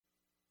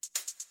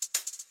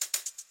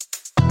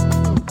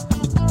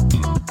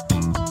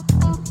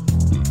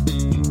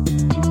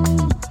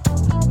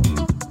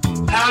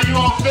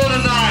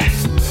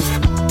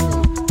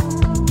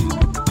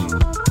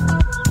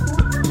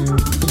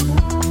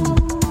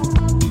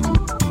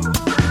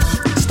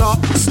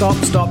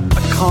Stop.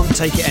 I can't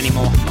take it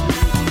anymore.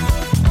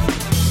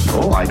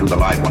 Oh, I do the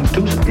live ones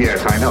too.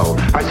 Yes, I know.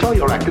 I saw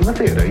your act in the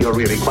theater. You're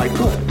really quite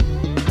good.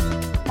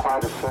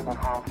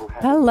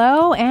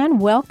 Hello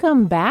and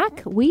welcome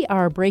back. We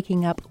are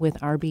breaking up with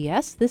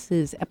RBS. This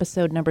is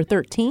episode number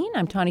 13.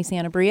 I'm Tawny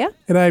Santabria.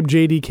 And I'm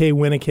JDK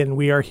Winnikin.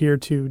 We are here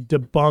to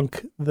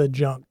debunk the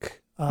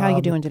junk. How are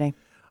you doing today?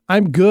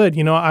 I'm good.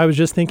 You know, I was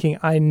just thinking,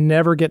 I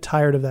never get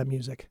tired of that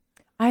music.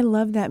 I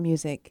love that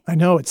music. I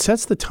know. It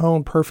sets the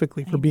tone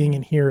perfectly for being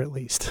in here, at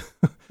least.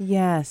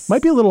 Yes.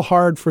 Might be a little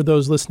hard for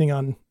those listening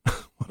on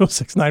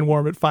 106.9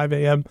 Warm at 5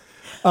 a.m.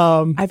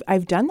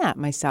 I've done that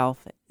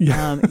myself.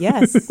 Yeah.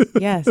 Yes.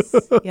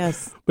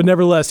 But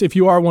nevertheless, if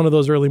you are one of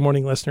those early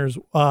morning listeners,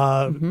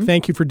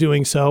 thank you for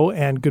doing so,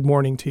 and good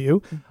morning to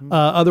you.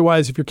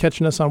 Otherwise, if you're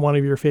catching us on one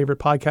of your favorite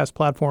podcast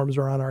platforms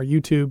or on our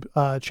YouTube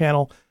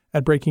channel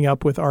at Breaking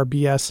Up with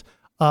RBS,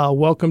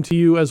 welcome to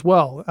you as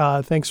well.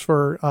 Thanks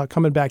for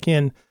coming back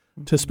in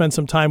to spend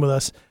some time with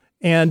us.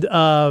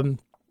 And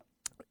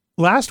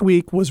last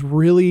week was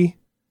really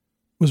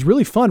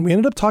fun. We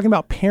ended up talking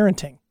about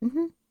parenting,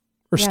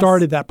 or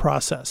started that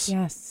process.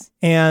 Yes.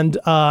 And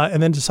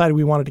then decided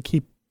we wanted to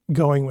keep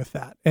going with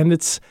that. And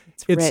it's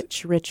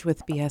rich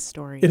with BS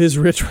stories. It is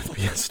rich with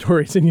BS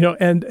stories. And, you know,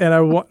 and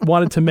I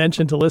wanted to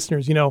mention to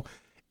listeners, you know,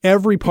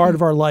 every part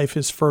of our life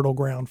is fertile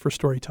ground for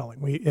storytelling.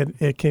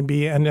 It can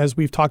be, and as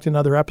we've talked in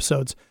other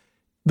episodes,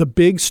 the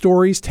big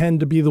stories tend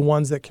to be the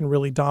ones that can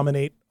really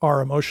dominate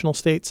our emotional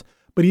states.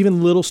 But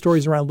even little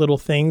stories around little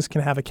things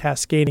can have a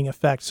cascading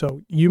effect.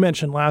 So you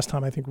mentioned last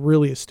time, I think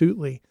really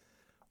astutely,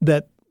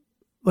 that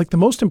like the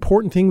most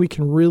important thing we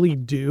can really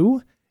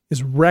do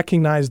is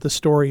recognize the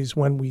stories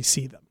when we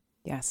see them.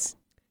 Yes.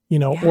 You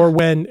know, or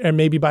when, and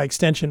maybe by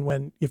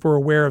extension, if we're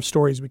aware of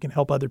stories, we can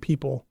help other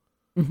people,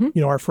 you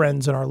know, our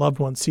friends and our loved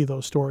ones see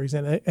those stories.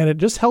 And it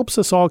just helps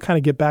us all kind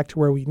of get back to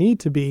where we need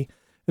to be.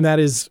 And that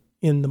is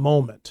in the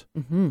moment.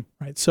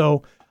 Right.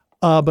 So,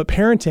 but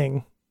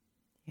parenting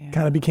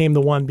kind of became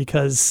the one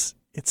because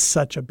it's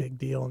such a big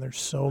deal and there's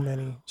so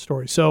many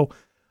stories. So,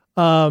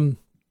 So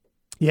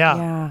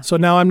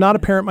now I'm not a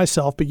parent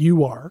myself, but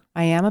you are.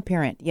 I am a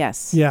parent.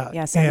 Yes. Yeah.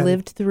 Yes. I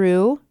lived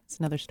through. It's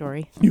another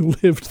story. You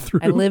lived through.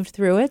 I lived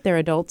through it. They're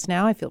adults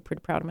now. I feel pretty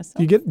proud of myself.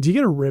 Do you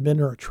get a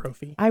ribbon or a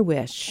trophy? I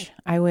wish.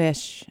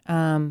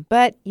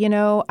 But you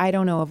know, I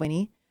don't know of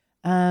any.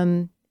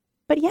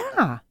 But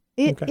yeah,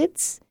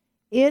 it's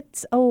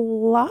a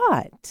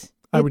lot.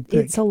 I would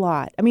think it's a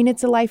lot. I mean,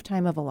 it's a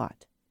lifetime of a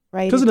lot,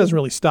 right? Because it doesn't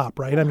really stop,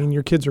 right? I mean,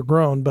 your kids are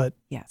grown, but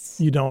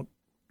you don't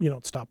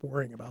stop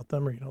worrying about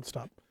them, or you don't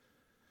stop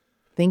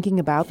thinking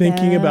about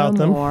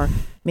them, or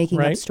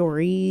making up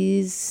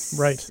stories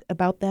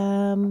about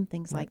them,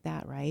 things like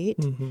that, right?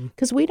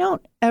 Because we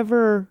don't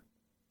ever,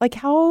 like,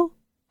 how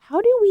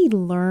do we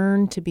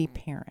learn to be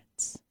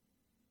parents?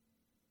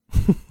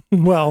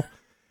 Well,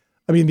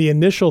 I mean, the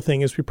initial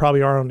thing is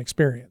probably our own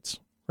experience,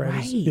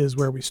 right? Is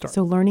where we start.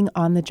 So learning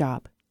on the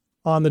job.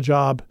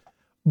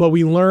 But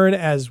we learn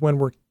as when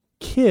we're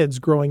kids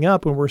growing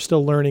up, when we're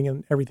still learning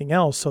and everything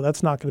else. So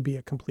that's not going to be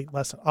a complete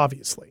lesson,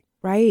 obviously.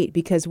 Right,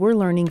 because we're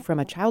learning from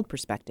a child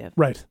perspective.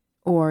 Right.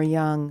 Or a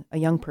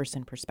young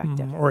person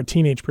perspective. Or a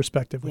teenage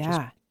perspective, which is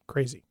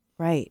crazy.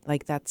 Right.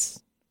 Like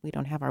we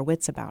don't have our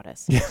wits about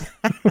us. Yeah.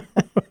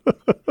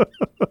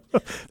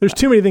 There's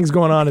too many things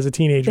going on as a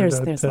teenager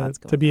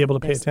to be able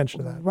to pay attention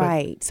to that.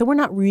 Right. So we're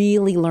not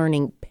really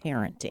learning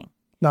parenting.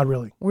 Not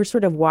really. We're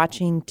sort of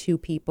watching two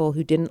people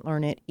who didn't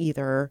learn it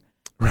either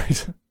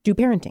do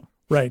parenting.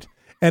 Right.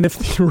 And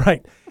if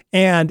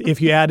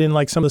you add in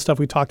like some of the stuff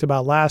we talked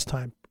about last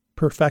time,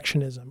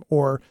 perfectionism,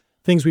 or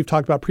things we've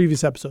talked about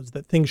previous episodes,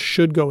 that things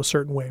should go a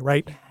certain way,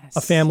 right? Yes.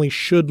 A family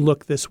should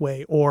look this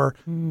way, or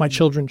my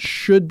children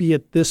should be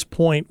at this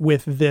point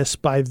with this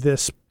by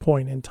this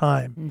point in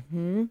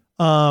time.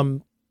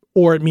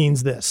 Or it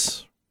means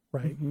this,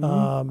 right?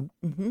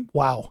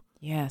 Wow.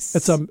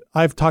 Yes.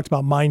 I've talked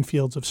about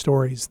minefields of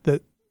stories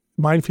that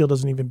minefield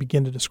doesn't even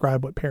begin to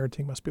describe what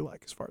parenting must be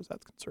like as far as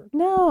that's concerned.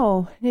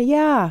 No.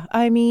 Yeah.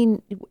 I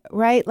mean,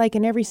 right. Like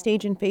in every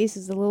stage and phase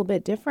is a little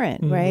bit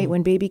different, right?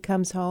 When baby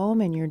comes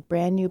home and you're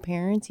brand new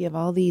parents, you have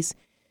all these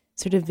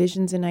sort of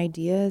visions and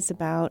ideas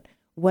about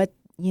what,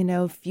 you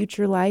know,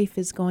 future life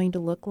is going to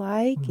look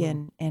like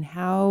and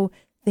how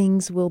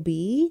things will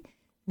be,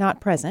 not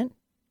present.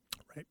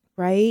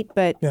 Right.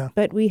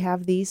 But we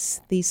have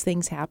these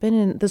things happen.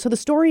 And so the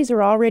stories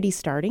are already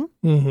starting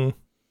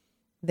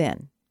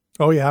then.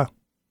 Oh, yeah.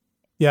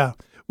 Yeah.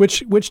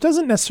 Which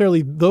doesn't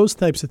necessarily, those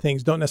types of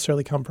things don't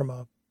necessarily come from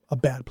a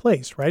bad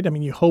place, right? I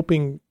mean,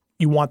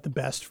 you want the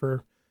best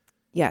for,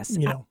 yes.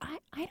 You know. I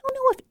don't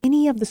know if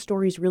any of the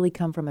stories really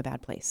come from a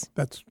bad place.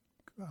 That's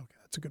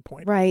a good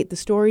point. Right. The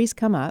stories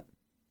come up,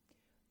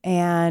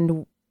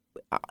 and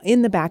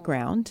in the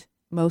background,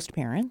 most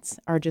parents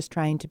are just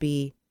trying to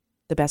be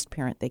the best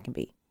parent they can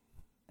be.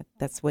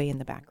 That's way in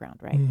the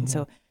background, right? And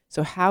so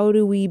how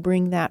do we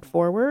bring that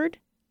forward,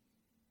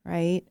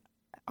 right?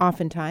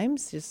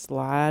 Oftentimes, just a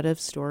lot of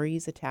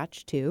stories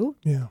attached to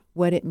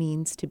what it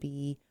means to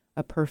be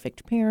a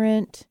perfect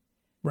parent,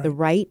 the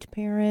right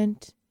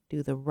parent,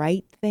 do the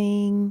right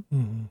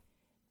thing,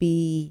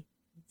 be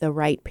the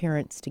right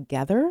parents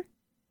together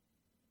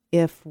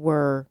if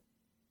we're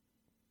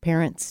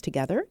parents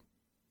together.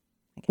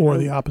 Like or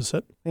the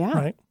opposite.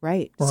 Yeah,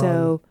 right. Or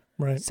So,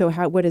 right. so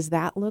what does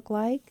that look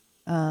like?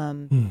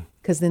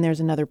 Because then there's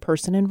another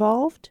person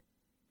involved.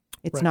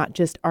 It's not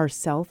just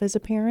ourself as a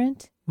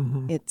parent.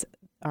 It's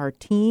our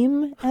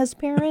team as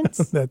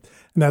parents.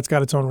 That's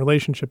got its own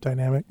relationship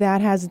dynamic.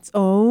 That has its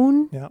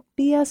own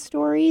BS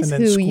stories,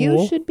 and who school.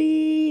 You should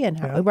be, and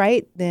how,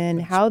 Then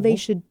and how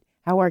school.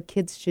 How our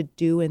kids should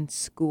do in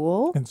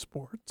school. And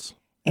sports.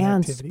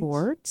 And activities.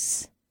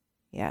 Sports.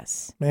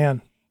 Yes.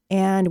 Man.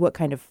 And what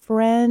kind of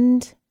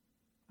friend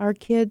our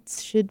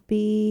kids should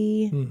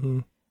be.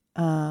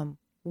 What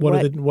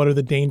are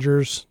the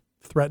dangers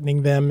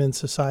threatening them in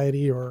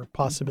society or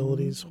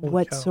possibilities?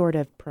 What sort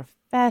of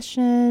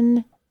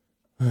profession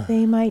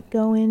they might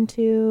go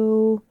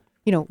into?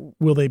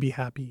 Will they be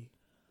happy?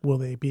 Will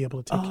they be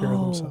able to take care of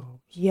themselves?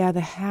 Yeah,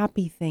 the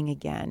happy thing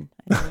again.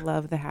 I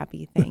love the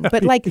happy thing.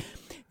 But like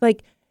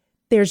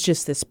there's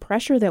just this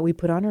pressure that we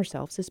put on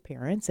ourselves as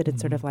parents that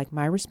it's sort of like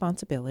my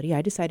responsibility.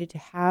 I decided to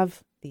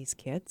have these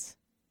kids.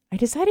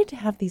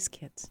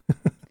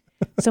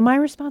 So my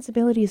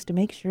responsibility is to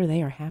make sure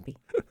they are happy.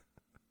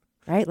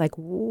 Right? Like,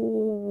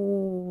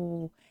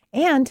 whoa.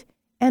 And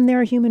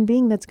they're a human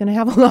being that's going to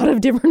have a lot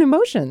of different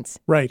emotions.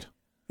 Right.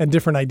 And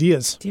different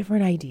ideas.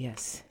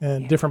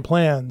 And different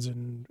plans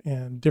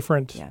and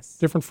different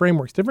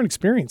frameworks, different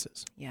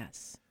experiences.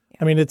 Yes. Yeah.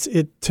 I mean,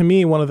 to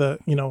me, one of the,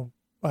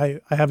 I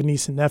have a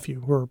niece and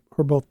nephew who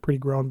are both pretty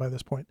grown by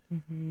this point.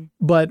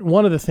 But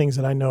one of the things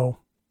that I know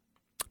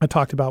I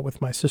talked about with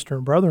my sister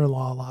and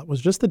brother-in-law a lot was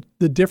just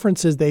the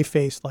differences they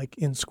faced, like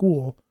in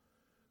school,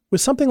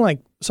 with something like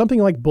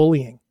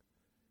bullying.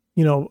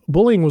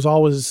 Bullying was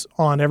always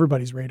on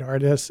everybody's radar.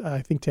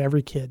 I think to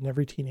every kid and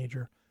every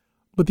teenager.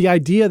 But the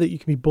idea that you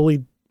can be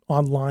bullied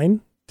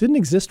online didn't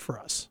exist for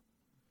us.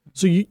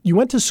 So you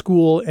went to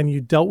school and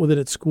you dealt with it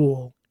at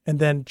school, and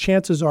then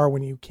chances are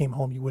when you came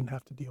home, you wouldn't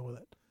have to deal with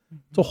it.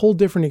 It's a whole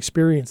different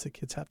experience that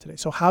kids have today.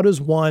 So how does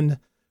one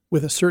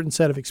with a certain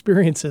set of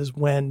experiences,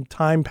 when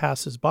time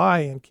passes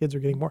by and kids are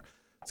getting more,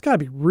 it's got to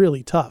be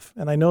really tough.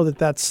 And I know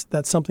that's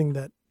something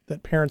that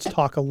parents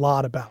talk a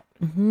lot about,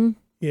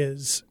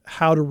 is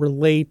how to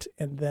relate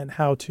and then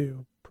how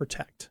to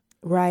protect.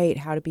 Right.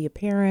 How to be a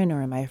parent,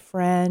 or am I a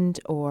friend,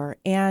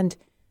 and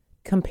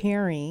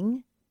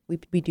comparing.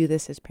 We do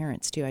this as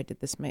parents too. I did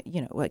this,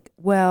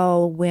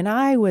 when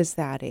I was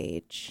that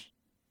age,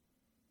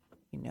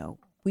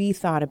 we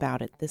thought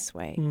about it this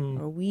way,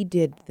 or we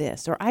did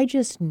this, or I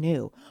just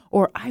knew,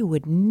 or I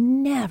would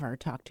never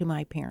talk to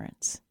my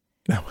parents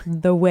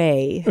the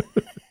way.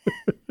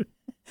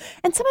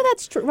 And some of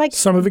that's true. Like,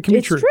 some of it can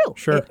be true.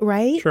 Sure.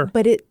 Right? Sure.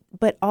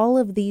 But all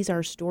of these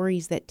are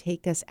stories that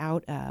take us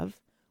out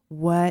of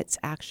what's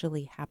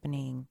actually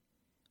happening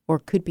or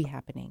could be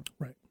happening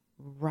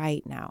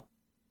right now.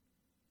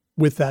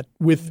 With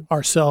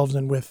ourselves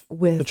and with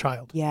the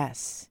child.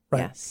 Yes.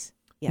 Right. Yes.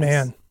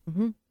 Man.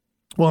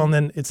 Well, and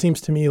then it seems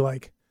to me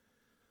like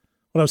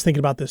when I was thinking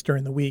about this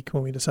during the week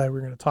when we decided we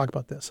were going to talk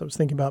about this, I was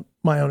thinking about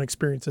my own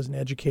experience as an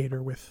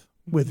educator with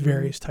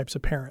various types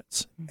of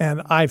parents.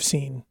 And I've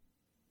seen,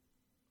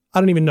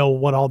 I don't even know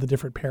what all the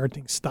different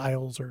parenting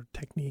styles or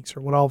techniques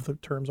or what all the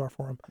terms are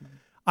for them.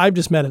 I've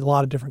just met a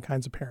lot of different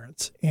kinds of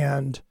parents.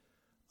 And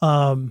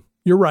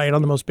you're right,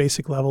 on the most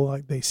basic level,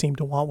 like they seem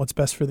to want what's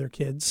best for their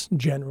kids,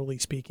 generally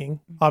speaking.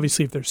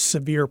 Obviously, if there's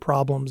severe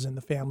problems in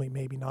the family,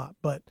 maybe not.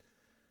 But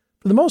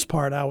for the most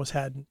part, I always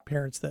had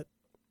parents that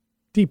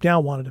deep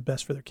down wanted the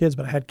best for their kids,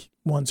 but I had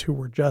ones who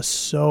were just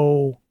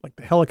so like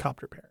the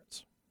helicopter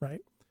parents,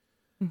 right?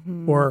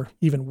 Or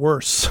even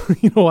worse.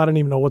 I don't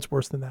even know what's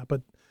worse than that,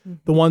 but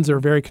the ones that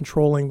are very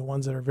controlling, the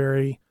ones that are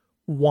very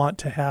want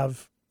to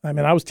have, I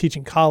mean, I was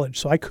teaching college,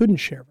 so I couldn't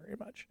share very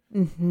much.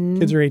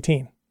 Kids are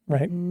 18,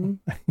 right?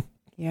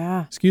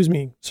 Yeah. Excuse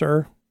me,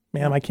 sir,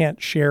 ma'am, I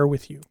can't share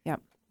with you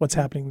what's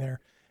happening there.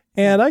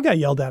 And I got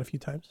yelled at a few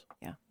times,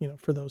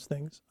 for those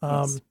things.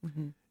 And,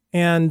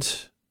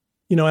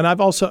 and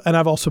I've also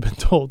been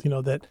told,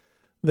 that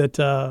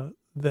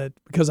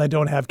because I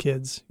don't have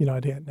kids, I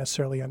didn't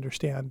necessarily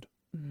understand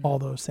all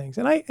those things.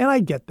 And I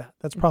get that.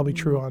 That's probably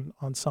true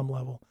on some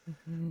level.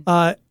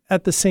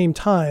 At the same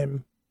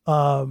time,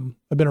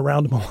 I've been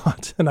around them a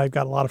lot, and I've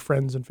got a lot of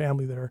friends and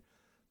family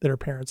that are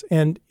parents.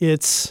 And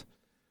it's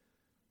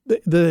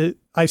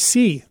I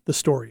see the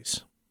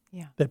stories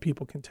that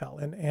people can tell.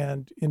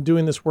 And in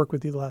doing this work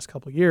with you the last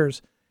couple of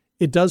years,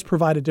 it does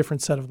provide a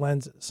different set of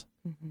lenses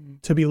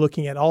to be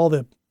looking at all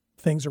the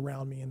things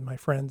around me and my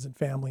friends and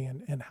family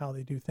and how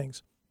they do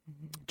things,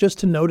 just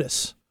to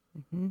notice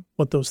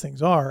what those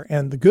things are.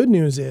 And the good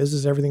news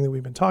is everything that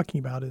we've been talking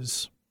about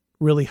is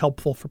really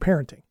helpful for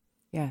parenting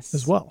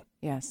as well.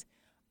 Yes.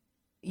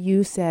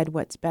 You said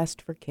what's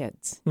best for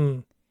kids.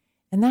 And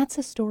that's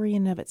a story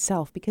in and of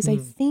itself, because I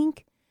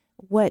think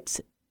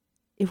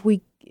if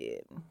we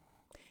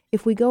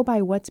go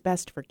by what's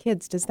best for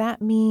kids, does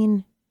that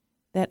mean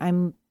that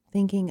I'm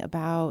thinking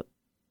about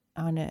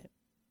on a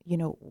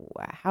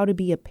how to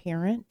be a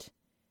parent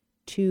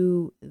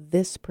to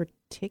this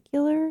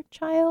particular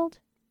child.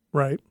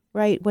 Right.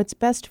 Right. What's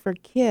best for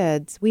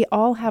kids. We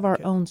all have our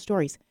own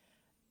stories.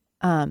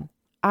 I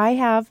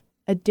have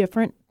a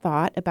different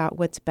thought about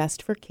what's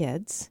best for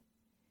kids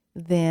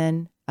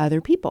than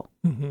other people.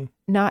 Mm-hmm.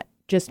 Not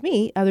just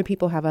me. Other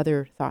people have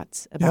other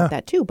thoughts about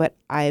that too. But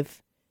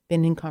I've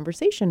been in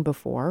conversation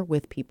before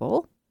with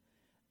people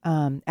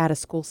at a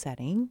school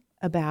setting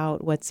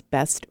about what's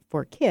best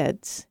for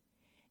kids.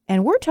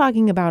 And we're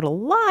talking about a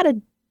lot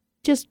of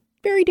just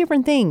very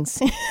different things.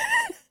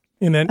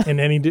 in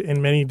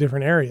many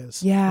different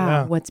areas.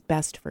 Yeah, what's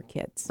best for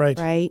kids. Right.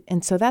 Right.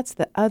 And so that's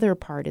the other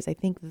part is I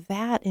think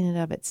that in and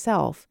of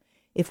itself,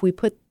 if we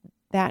put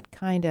that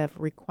kind of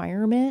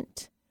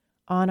requirement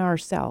on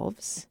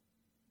ourselves.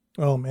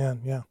 Oh,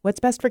 man. Yeah. What's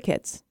best for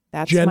kids?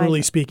 That's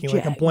generally speaking,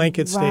 like a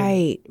blanket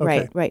statement.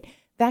 Right.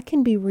 That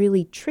can be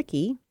really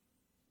tricky.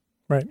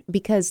 Right.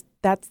 Because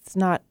that's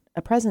not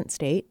a present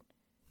state.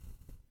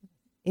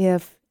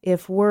 If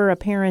we're a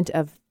parent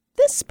of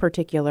this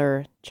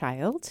particular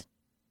child,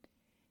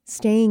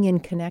 staying in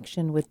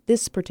connection with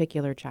this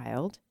particular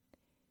child,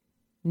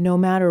 no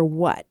matter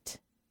what,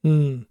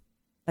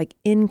 like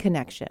in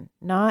connection,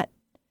 not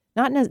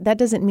that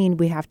doesn't mean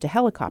we have to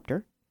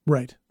helicopter.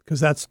 Right. Because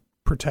that's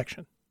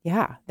protection.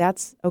 Yeah.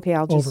 That's okay.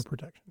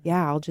 Overprotection.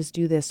 Yeah. I'll just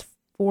do this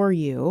for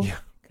you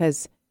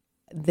because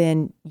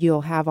then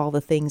you'll have all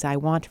the things I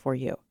want for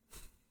you.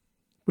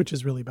 Which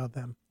is really about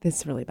them.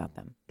 It's really about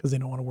them. Because they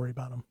don't want to worry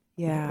about them.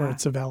 Yeah. Or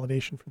it's a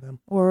validation for them.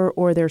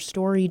 Or their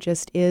story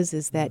just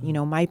is that,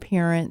 my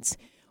parents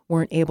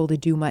weren't able to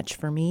do much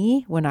for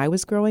me when I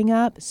was growing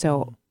up.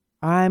 So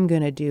I'm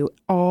going to do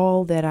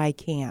all that I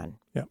can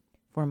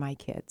for my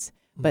kids.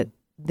 But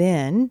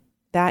then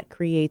that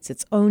creates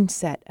its own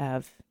set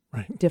of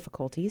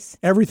difficulties.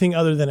 Everything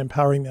other than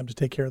empowering them to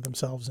take care of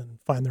themselves and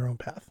find their own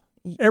path.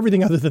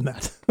 Everything other than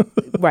that.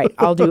 Right.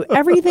 I'll do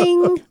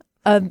everything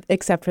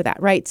except for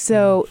that. Right.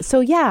 So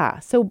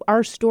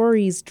our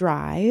stories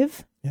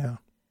drive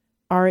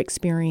our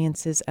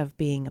experiences of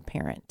being a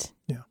parent.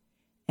 Yeah.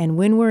 And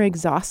when we're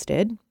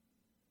exhausted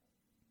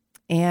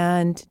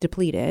and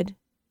depleted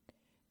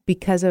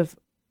because of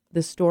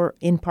the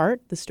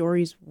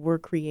stories we're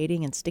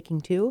creating and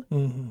sticking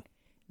to,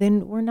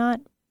 then we're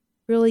not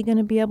really going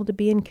to be able to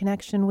be in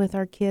connection with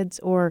our kids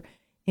or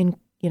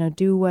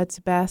do what's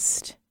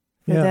best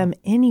for them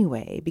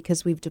anyway,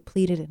 because we've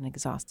depleted and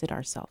exhausted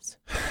ourselves.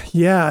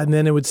 Yeah. And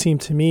then it would seem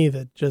to me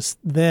that just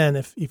then,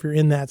 if you're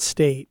in that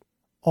state,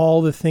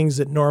 all the things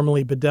that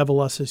normally bedevil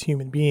us as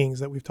human beings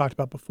that we've talked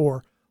about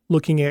before,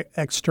 looking at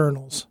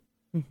externals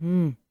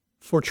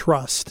for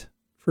trust,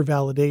 for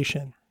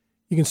validation,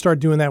 you can start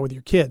doing that with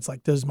your kids.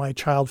 Like, does my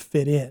child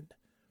fit in?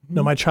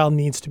 No, my child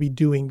needs to be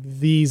doing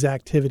these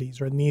activities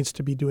or needs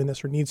to be doing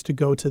this or needs to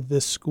go to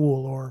this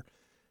school or,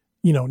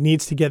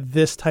 needs to get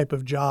this type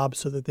of job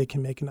so that they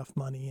can make enough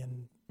money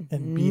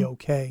and be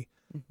okay.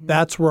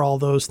 That's where all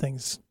those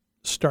things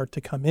start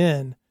to come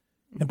in.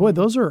 And boy,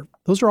 those are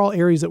all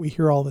areas that we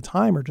hear all the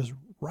time are just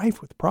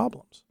rife with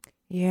problems.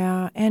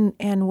 Yeah,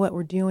 and what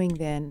we're doing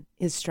then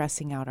is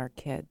stressing out our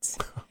kids.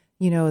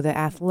 The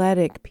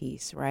athletic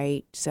piece,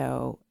 right?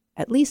 So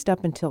at least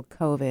up until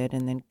COVID,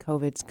 and then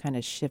COVID's kind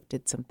of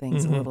shifted some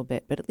things a little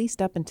bit, but at least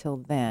up until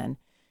then,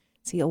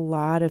 see a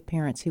lot of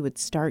parents who would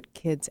start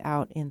kids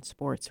out in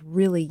sports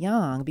really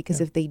young, because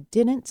if they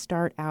didn't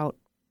start out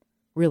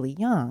really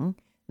young,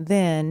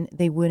 then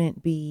they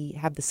wouldn't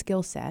have the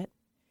skill set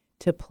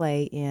to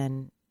play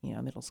in,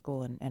 middle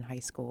school and high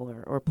school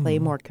or play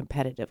more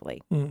competitively.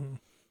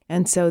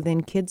 And so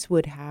then kids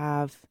would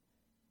have,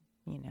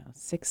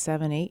 6,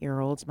 7,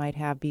 8-year-olds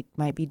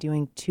might be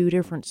doing 2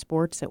 different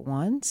sports at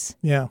once.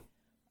 Yeah.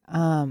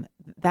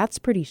 That's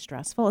pretty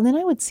stressful. And then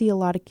I would see a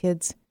lot of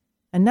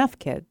enough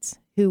kids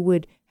who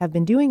would have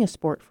been doing a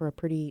sport for a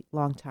pretty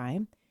long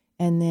time.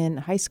 And then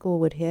high school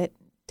would hit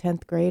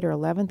 10th grade or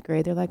 11th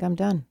grade. They're like, I'm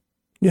done.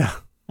 Yeah.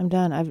 I'm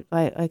done.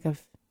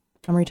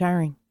 I'm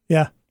retiring.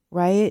 Yeah.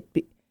 Right?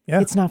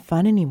 It's not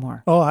fun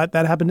anymore. Oh,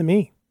 that happened to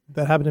me.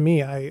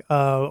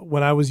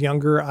 When I was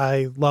younger,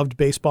 I loved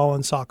baseball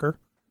and soccer.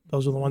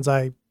 Those are the ones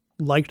I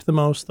liked the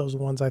most. Those are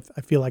the ones I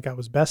feel like I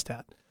was best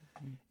at.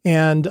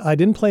 And I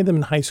didn't play them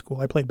in high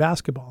school. I played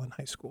basketball in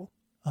high school.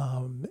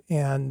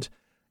 And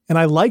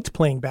I liked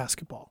playing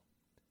basketball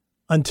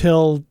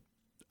until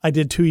I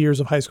did 2 years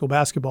of high school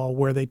basketball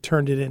where they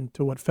turned it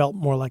into what felt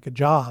more like a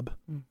job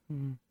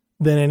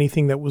than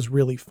anything that was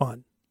really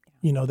fun.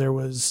 There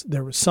was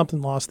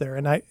something lost there.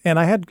 And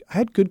I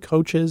had good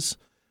coaches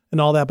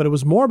and all that, but it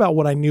was more about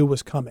what I knew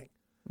was coming.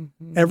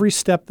 Every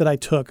step that I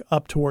took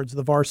up towards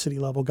the varsity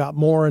level got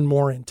more and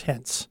more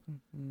intense,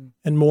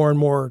 and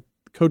more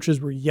coaches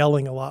were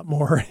yelling a lot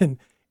more and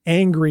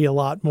angry a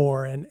lot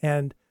more.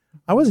 And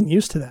I wasn't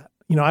used to that.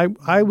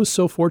 I was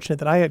so fortunate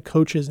that I had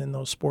coaches in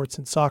those sports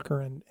in soccer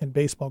and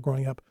baseball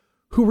growing up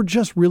who were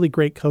just really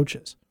great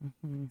coaches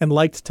and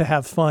liked to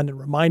have fun and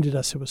reminded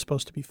us it was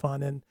supposed to be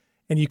fun.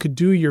 And you could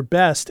do your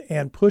best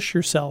and push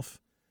yourself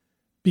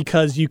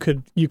because you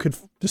could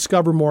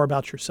discover more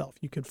about yourself.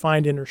 You could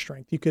find inner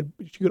strength. You could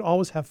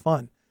always have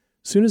fun.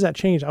 As soon as that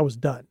changed, I was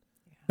done.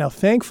 Now,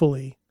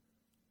 thankfully,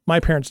 my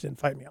parents didn't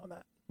fight me on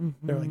that.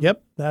 They're like,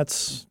 yep,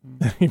 that's,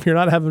 if you're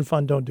not having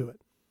fun, don't do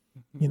it.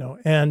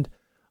 And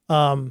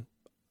I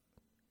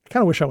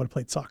kind of wish I would have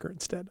played soccer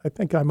instead. I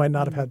think I might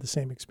not have had the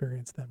same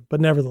experience then.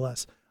 But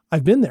nevertheless,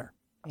 I've been there.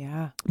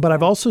 Yeah. But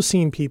I've also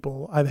seen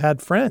people, I've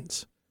had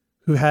friends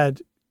who have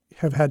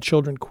had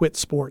children quit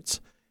sports,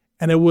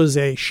 and it was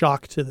a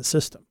shock to the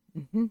system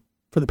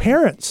for the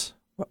parents.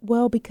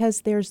 Well,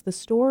 because there's the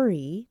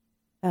story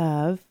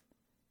of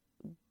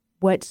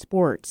what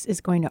sports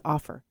is going to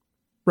offer.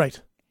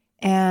 Right.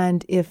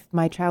 And if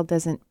my child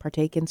doesn't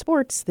partake in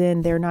sports,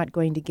 then they're not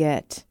going to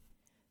get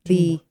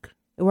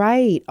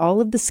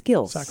all of the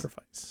skills.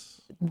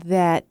 Sacrifice.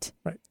 That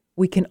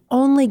we can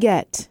only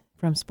get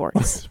from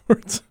sports.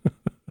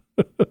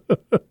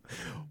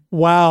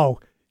 Wow.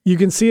 You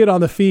can see it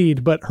on the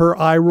feed, but her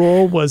eye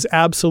roll was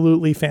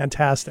absolutely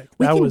fantastic.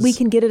 We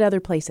can get it other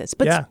places.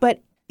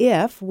 But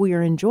if we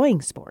are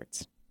enjoying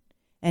sports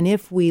and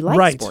if we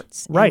like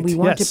sports and we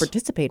want to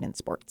participate in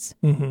sports,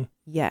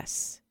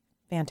 yes,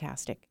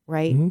 fantastic,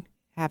 right?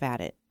 Have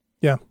at it.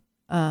 Yeah.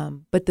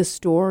 But the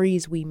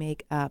stories we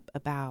make up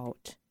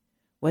about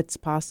what's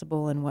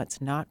possible and what's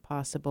not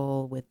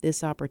possible with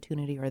this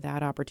opportunity or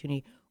that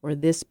opportunity or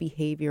this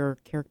behavior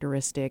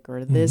characteristic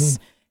or this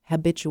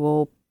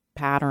habitual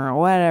pattern or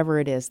whatever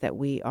it is that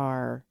we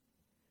are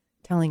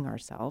telling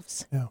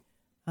ourselves. Yeah.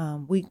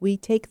 We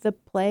take the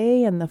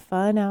play and the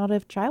fun out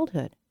of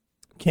childhood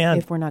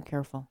if we're not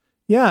careful.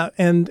 Yeah,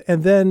 and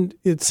then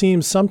it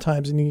seems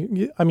sometimes, and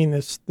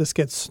this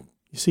gets,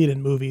 you see it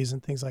in movies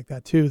and things like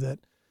that too,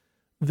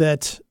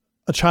 that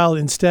a child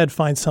instead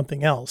finds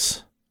something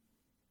else,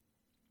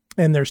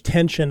 and there's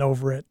tension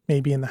over it,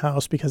 maybe in the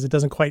house because it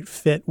doesn't quite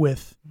fit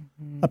with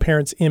a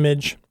parent's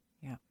image,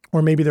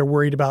 or maybe they're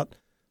worried about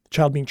the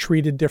child being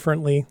treated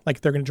differently,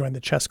 like they're going to join the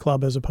chess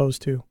club as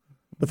opposed to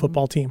the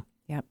football team.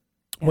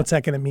 What's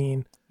that going to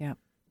mean?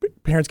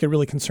 Parents get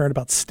really concerned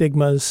about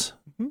stigmas,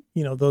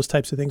 those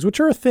types of things, which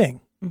are a thing.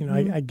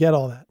 I get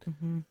all that.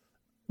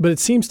 But it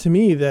seems to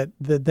me that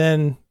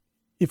then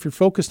if you're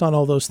focused on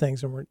all those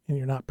things and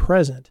you're not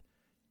present,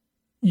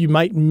 you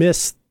might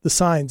miss the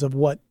signs of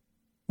what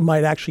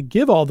might actually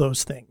give all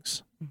those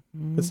things.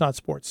 It's not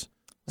sports.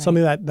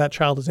 Something that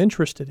child is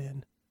interested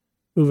in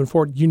moving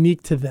forward,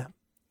 unique to them.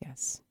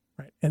 Yes.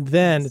 Right. And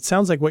then it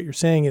sounds like what you're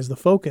saying is the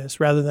focus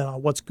rather than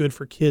on what's good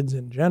for kids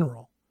in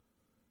general,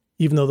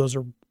 even though those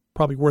are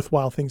probably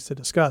worthwhile things to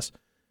discuss.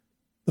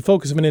 The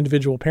focus of an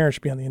individual parent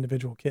should be on the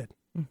individual kid.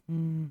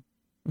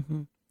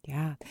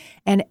 Yeah.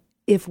 And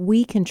if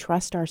we can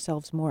trust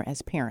ourselves more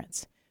as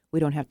parents, we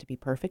don't have to be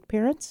perfect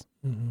parents.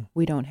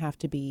 We don't have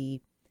to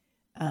be,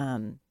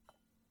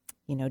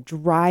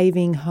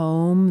 driving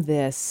home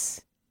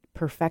this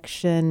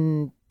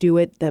perfection, do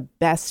it the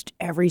best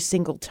every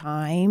single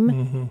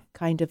time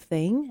kind of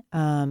thing.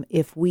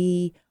 If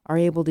we are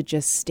able to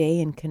just stay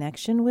in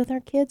connection with our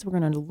kids, we're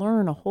going to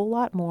learn a whole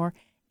lot more,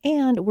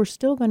 and we're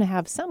still going to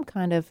have some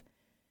kind of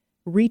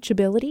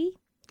reachability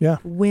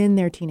when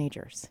they're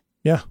teenagers.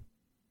 Yeah.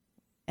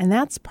 And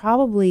that's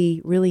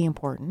probably really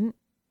important.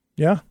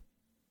 Yeah.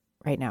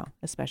 Right now,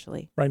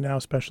 especially.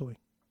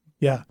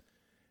 Yeah.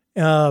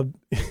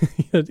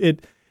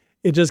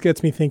 It just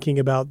gets me thinking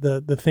about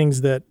the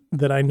things that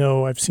I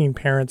know I've seen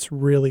parents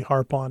really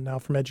harp on now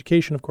from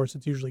education. Of course,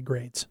 it's usually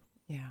grades.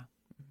 Yeah.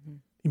 The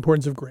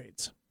importance of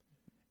grades.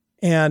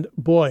 And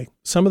boy,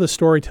 some of the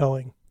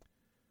storytelling,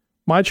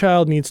 my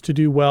child needs to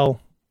do well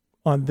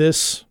on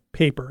this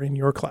paper in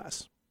your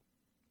class.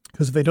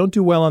 Because if they don't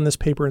do well on this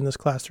paper in this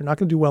class, they're not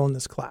going to do well in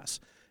this class.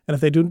 And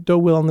if they don't do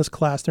well in this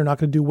class, they're not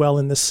going to do well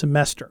in this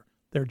semester.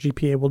 Their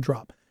GPA will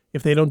drop.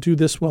 If they don't do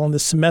this well in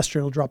this semester,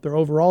 it'll drop their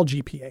overall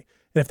GPA.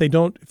 And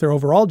if their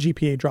overall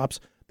GPA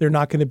drops, they're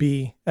not going to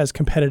be as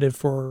competitive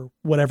for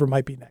whatever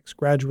might be next,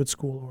 graduate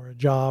school or a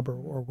job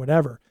or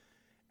whatever.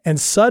 And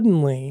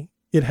suddenly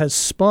it has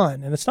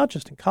spun, and it's not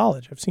just in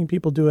college. I've seen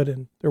people do it,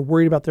 and they're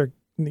worried about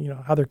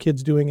how their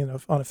kid's doing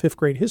on a fifth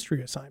grade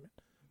history assignment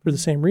for the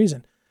same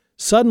reason.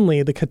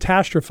 Suddenly the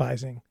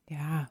catastrophizing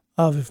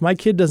of if my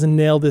kid doesn't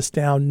nail this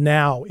down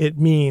now, it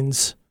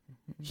means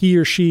he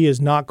or she is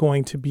not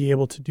going to be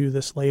able to do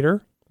this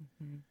later.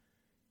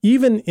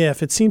 Even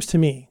if it seems to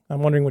me,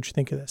 I'm wondering what you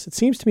think of this. It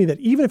seems to me that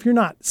even if you're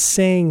not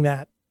saying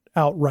that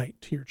outright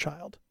to your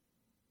child,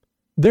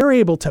 they're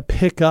able to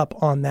pick up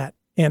on that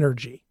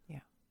energy,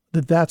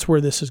 that's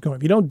where this is going.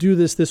 If you don't do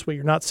this way,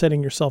 you're not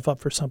setting yourself up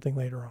for something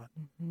later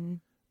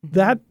on.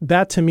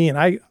 That to me, and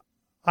I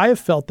have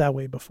felt that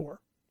way before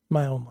in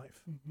my own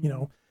life,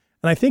 and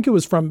I think it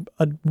was from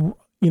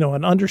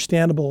an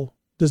understandable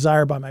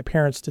desire by my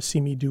parents to see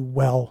me do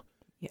well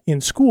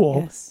in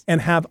school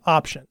and have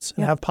options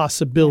and have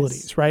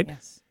possibilities, right?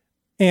 Yes.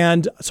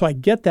 And so I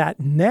get that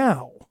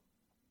now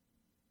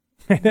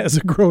as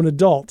a grown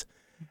adult.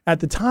 At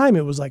the time,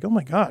 it was like, oh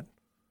my God,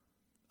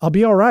 I'll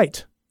be all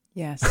right.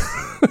 Yes.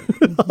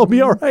 I'll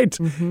be all right.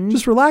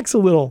 Just relax a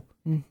little.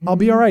 I'll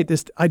be all right.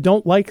 I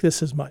don't like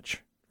this as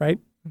much, right?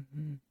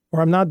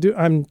 or I'm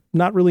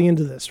not really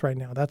into this right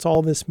now. That's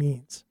all this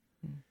means.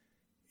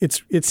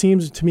 It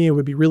seems to me it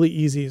would be really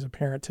easy as a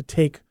parent to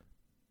take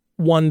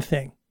one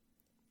thing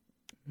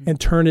and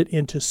turn it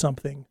into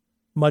something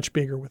much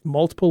bigger with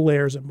multiple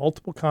layers and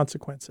multiple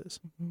consequences.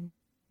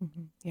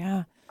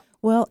 Yeah.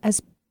 Well,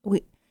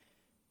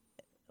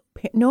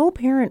 no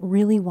parent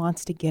really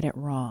wants to get it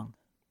wrong.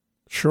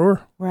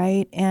 Sure.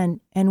 Right. And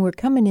we're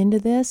coming into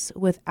this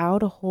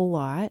without a whole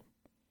lot.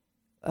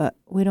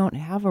 We don't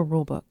have a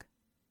rule book.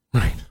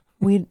 Right.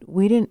 We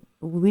didn't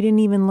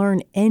even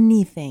learn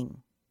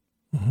anything.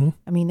 Mm-hmm.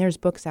 I mean, there's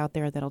books out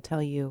there that'll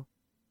tell you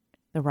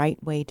the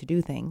right way to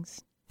do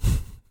things.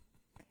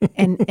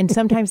 and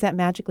sometimes that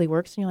magically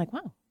works and you're like,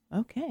 wow,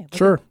 okay.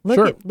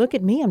 Look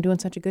at me. I'm doing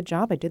such a good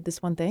job. I did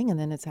this one thing and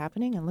then it's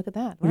happening and look at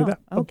that. Wow, look at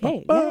that.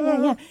 Okay.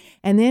 Yeah.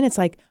 And then it's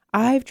like,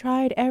 I've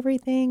tried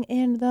everything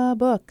in the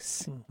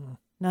books. Mm-hmm.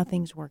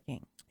 Nothing's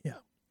working. Yeah.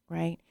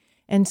 Right.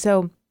 And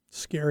so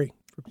scary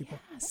for people.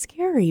 Yeah,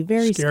 scary,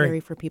 very scary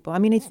for people. I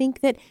mean, I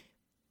think that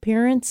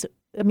parents,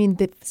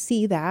 that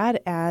see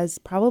that as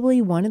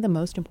probably one of the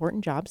most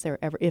important jobs they're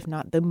ever, if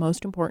not the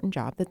most important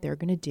job that they're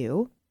going to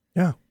do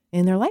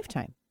in their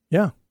lifetime.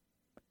 Yeah.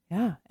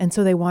 Yeah. And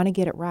so they want to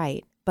get it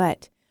right.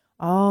 But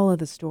all of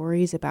the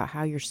stories about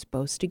how you're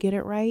supposed to get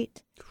it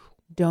right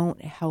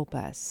don't help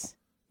us.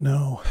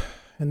 No.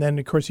 And then,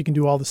 of course, you can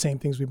do all the same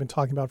things we've been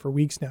talking about for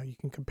weeks now. You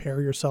can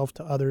compare yourself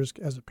to others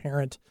as a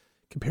parent,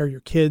 compare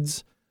your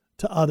kids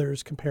to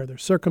others, compare their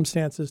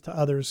circumstances to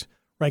others,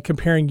 right?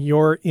 Comparing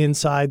your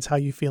insides, how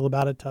you feel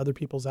about it, to other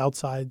people's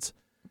outsides,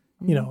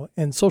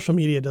 and social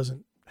media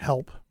doesn't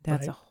help.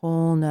 That's right? a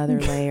whole nother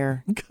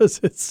layer.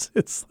 Because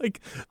it's like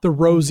the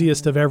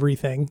rosiest of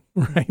everything,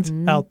 right,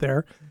 out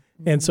there.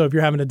 And so if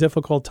you're having a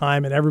difficult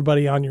time and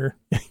everybody on your,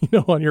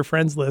 on your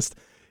friends list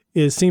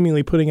is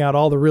seemingly putting out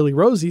all the really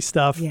rosy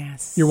stuff,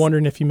 yes, you're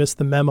wondering if you missed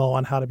the memo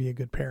on how to be a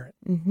good parent.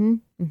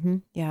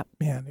 Yeah.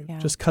 Man,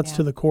 it just cuts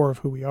to the core of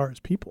who we are as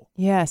people.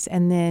 Yes.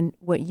 And then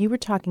what you were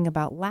talking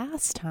about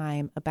last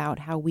time about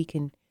how we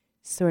can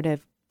sort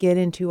of get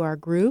into our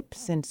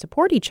groups and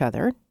support each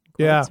other.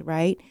 Yeah.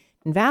 Right.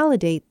 And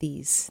validate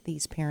these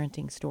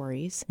parenting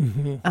stories.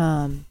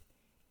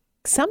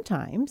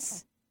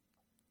 Sometimes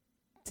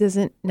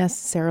doesn't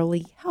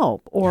necessarily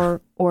help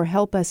or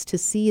help us to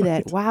see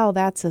that, wow,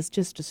 that's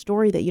just a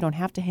story that you don't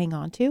have to hang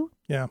on to.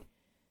 Yeah.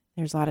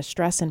 There's a lot of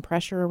stress and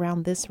pressure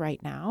around this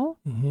right now.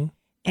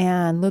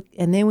 And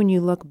then when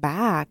you look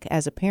back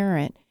as a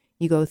parent,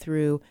 you go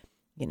through,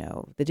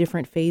 the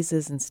different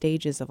phases and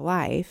stages of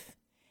life.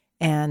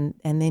 And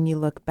then you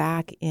look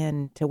back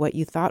into what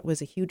you thought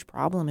was a huge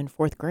problem in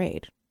fourth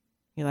grade.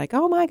 You're like,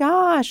 oh my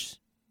gosh.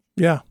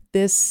 Yeah.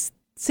 This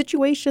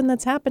situation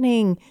that's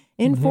happening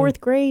in fourth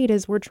grade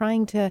as we're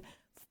trying to,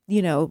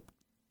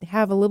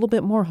 have a little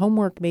bit more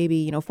homework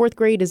maybe. Fourth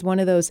grade is one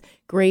of those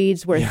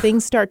grades where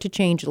things start to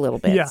change a little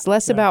bit. It's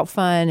less about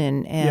fun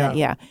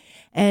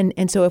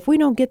and so if we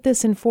don't get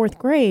this in fourth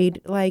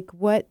grade, like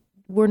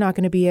we're not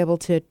going to be able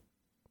to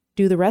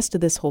do the rest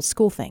of this whole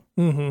school thing.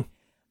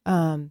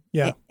 And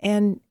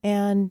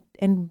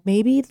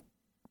maybe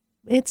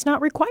it's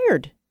not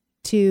required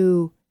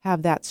to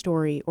have that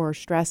story or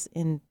stress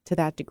to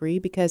that degree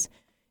because,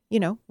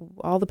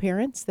 all the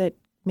parents that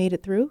made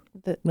it through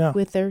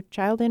with their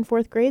child in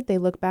fourth grade, they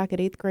look back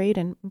at eighth grade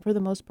and for the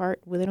most part,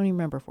 they don't even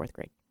remember fourth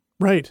grade.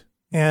 Right.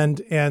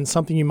 And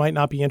something you might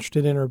not be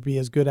interested in or be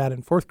as good at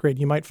in fourth grade,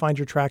 you might find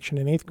your traction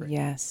in eighth grade.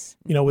 Yes.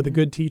 With a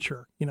good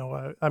teacher.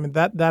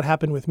 That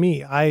happened with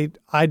me. I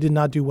did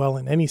not do well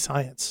in any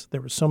science.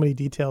 There were so many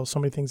details, so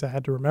many things I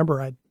had to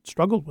remember. I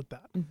struggled with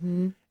that.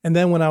 And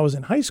then when I was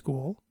in high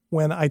school,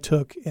 when I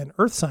took an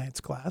earth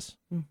science class,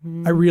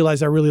 I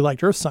realized I really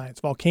liked earth science,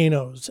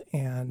 volcanoes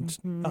and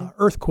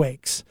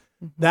earthquakes,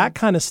 that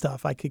kind of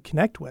stuff I could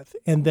connect with.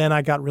 And then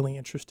I got really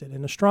interested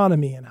in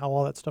astronomy and how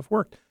all that stuff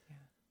worked.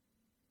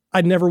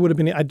 I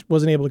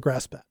wasn't able to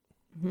grasp that,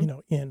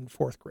 in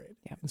fourth grade.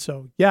 Yeah. And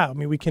so,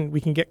 we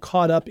can get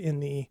caught up in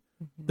the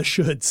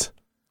shoulds.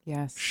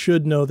 Yes.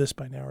 Should know this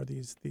by now, or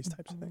these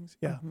types of things.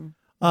 Yeah.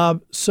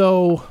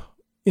 So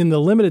in the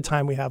limited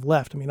time we have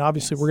left,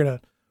 obviously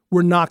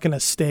we're not going to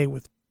stay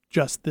with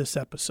just this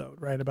episode,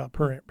 right? About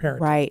parenting.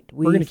 Right.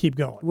 We're going to keep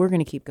going. We're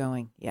going to keep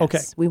going. Yes. Okay.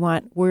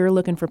 We're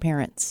looking for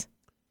parents.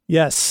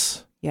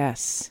 Yes.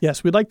 Yes.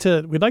 Yes. We'd like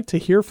to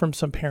hear from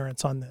some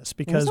parents on this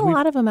because there's a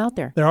lot of them out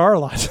there. There are a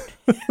lot.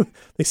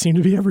 They seem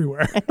to be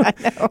everywhere. I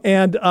know.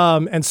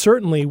 And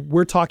certainly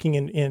we're talking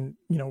in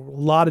a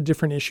lot of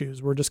different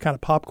issues. We're just kind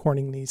of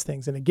popcorning these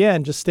things. And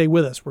again, just stay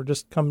with us. We're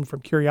just coming from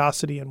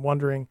curiosity and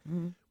wondering.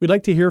 We'd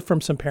like to hear from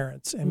some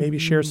parents and maybe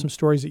share some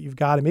stories that you've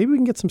got, and maybe we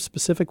can get some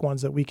specific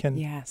ones that we can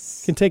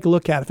take a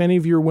look at. If any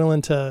of you are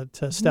willing to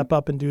step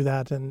up and do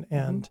that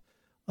and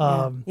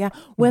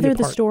whether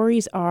the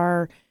stories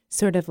are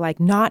sort of like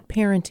not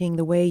parenting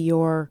the way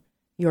your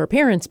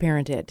parents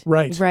parented,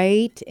 right,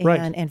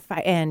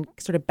 and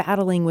sort of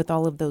battling with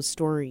all of those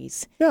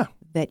stories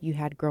that you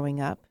had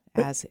growing up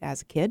as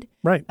a kid,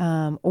 right,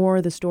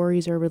 or the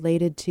stories are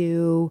related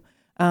to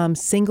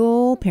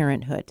single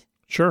parenthood,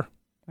 sure,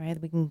 right.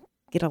 We can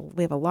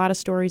we have a lot of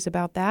stories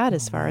about that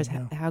as far as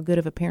how good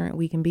of a parent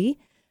we can be.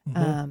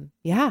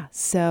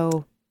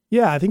 So.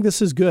 Yeah, I think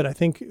this is good. I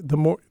think the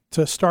more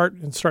to start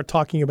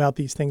talking about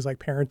these things like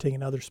parenting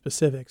and other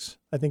specifics,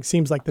 I think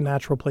seems like the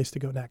natural place to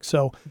go next.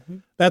 So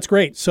that's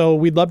great. So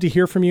we'd love to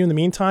hear from you in the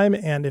meantime.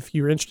 And if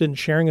you're interested in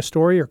sharing a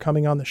story or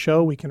coming on the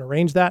show, we can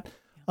arrange that.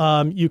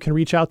 You can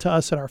reach out to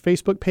us at our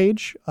Facebook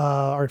page,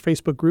 our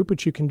Facebook group,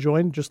 which you can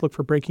join. Just look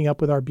for Breaking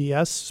Up with Our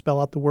BS, spell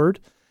out the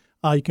word.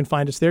 You can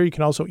find us there. You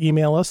can also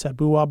email us at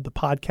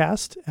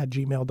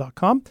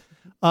buwabthepodcast@gmail.com.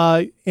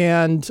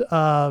 And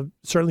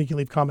certainly you can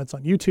leave comments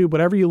on YouTube,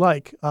 whatever you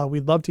like.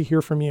 We'd love to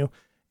hear from you,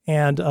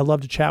 and I'd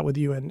love to chat with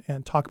you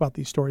and talk about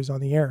these stories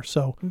on the air.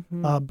 So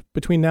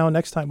between now and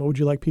next time, what would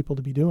you like people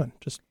to be doing,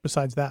 just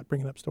besides that,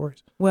 bringing up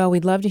stories? Well,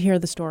 we'd love to hear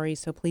the stories,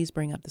 so please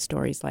bring up the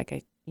stories.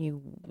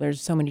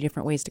 There's so many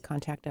different ways to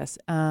contact us.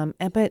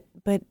 But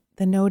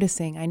the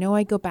noticing, I know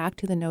I go back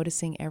to the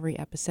noticing every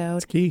episode.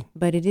 It's key.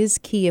 But it is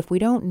key. If we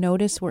don't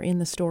notice we're in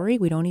the story,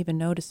 we don't even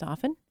notice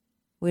often.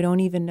 We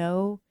don't even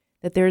know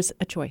that there's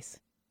a choice.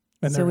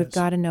 And so we've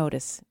got to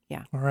notice.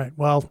 Yeah. All right.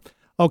 Well,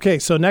 okay.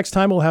 So next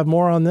time we'll have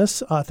more on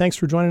this. Thanks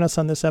for joining us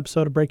on this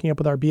episode of Breaking Up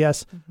with Our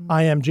BS.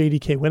 I am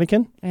JDK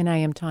Winnikin. And I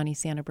am Tawny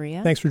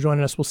Santabria. Thanks for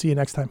joining us. We'll see you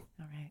next time.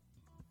 All right.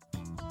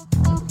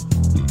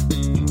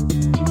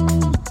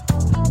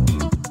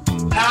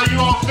 How you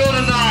all feel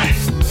tonight?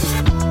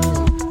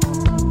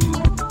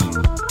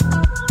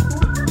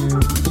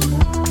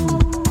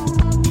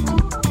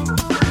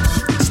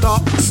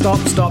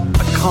 Stop.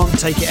 I can't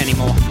take it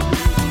anymore.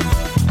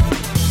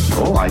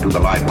 Oh, I do the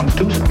live ones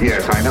too.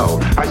 Yes, I know.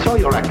 I saw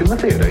your act in the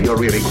theater. You're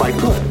really quite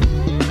good.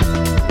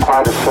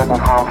 Quite a certain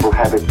harmful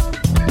habit.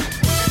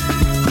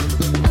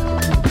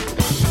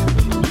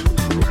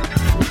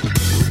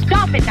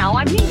 Stop it now,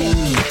 I'm leaving.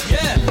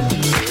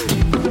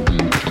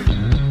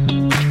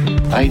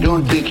 I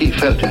don't think he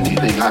felt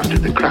anything after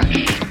the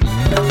crash.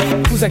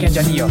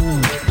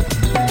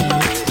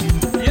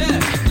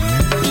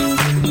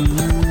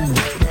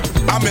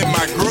 I'm in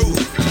my groove.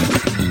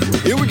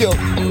 Here we go.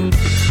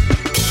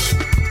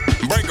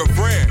 Break a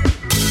friend.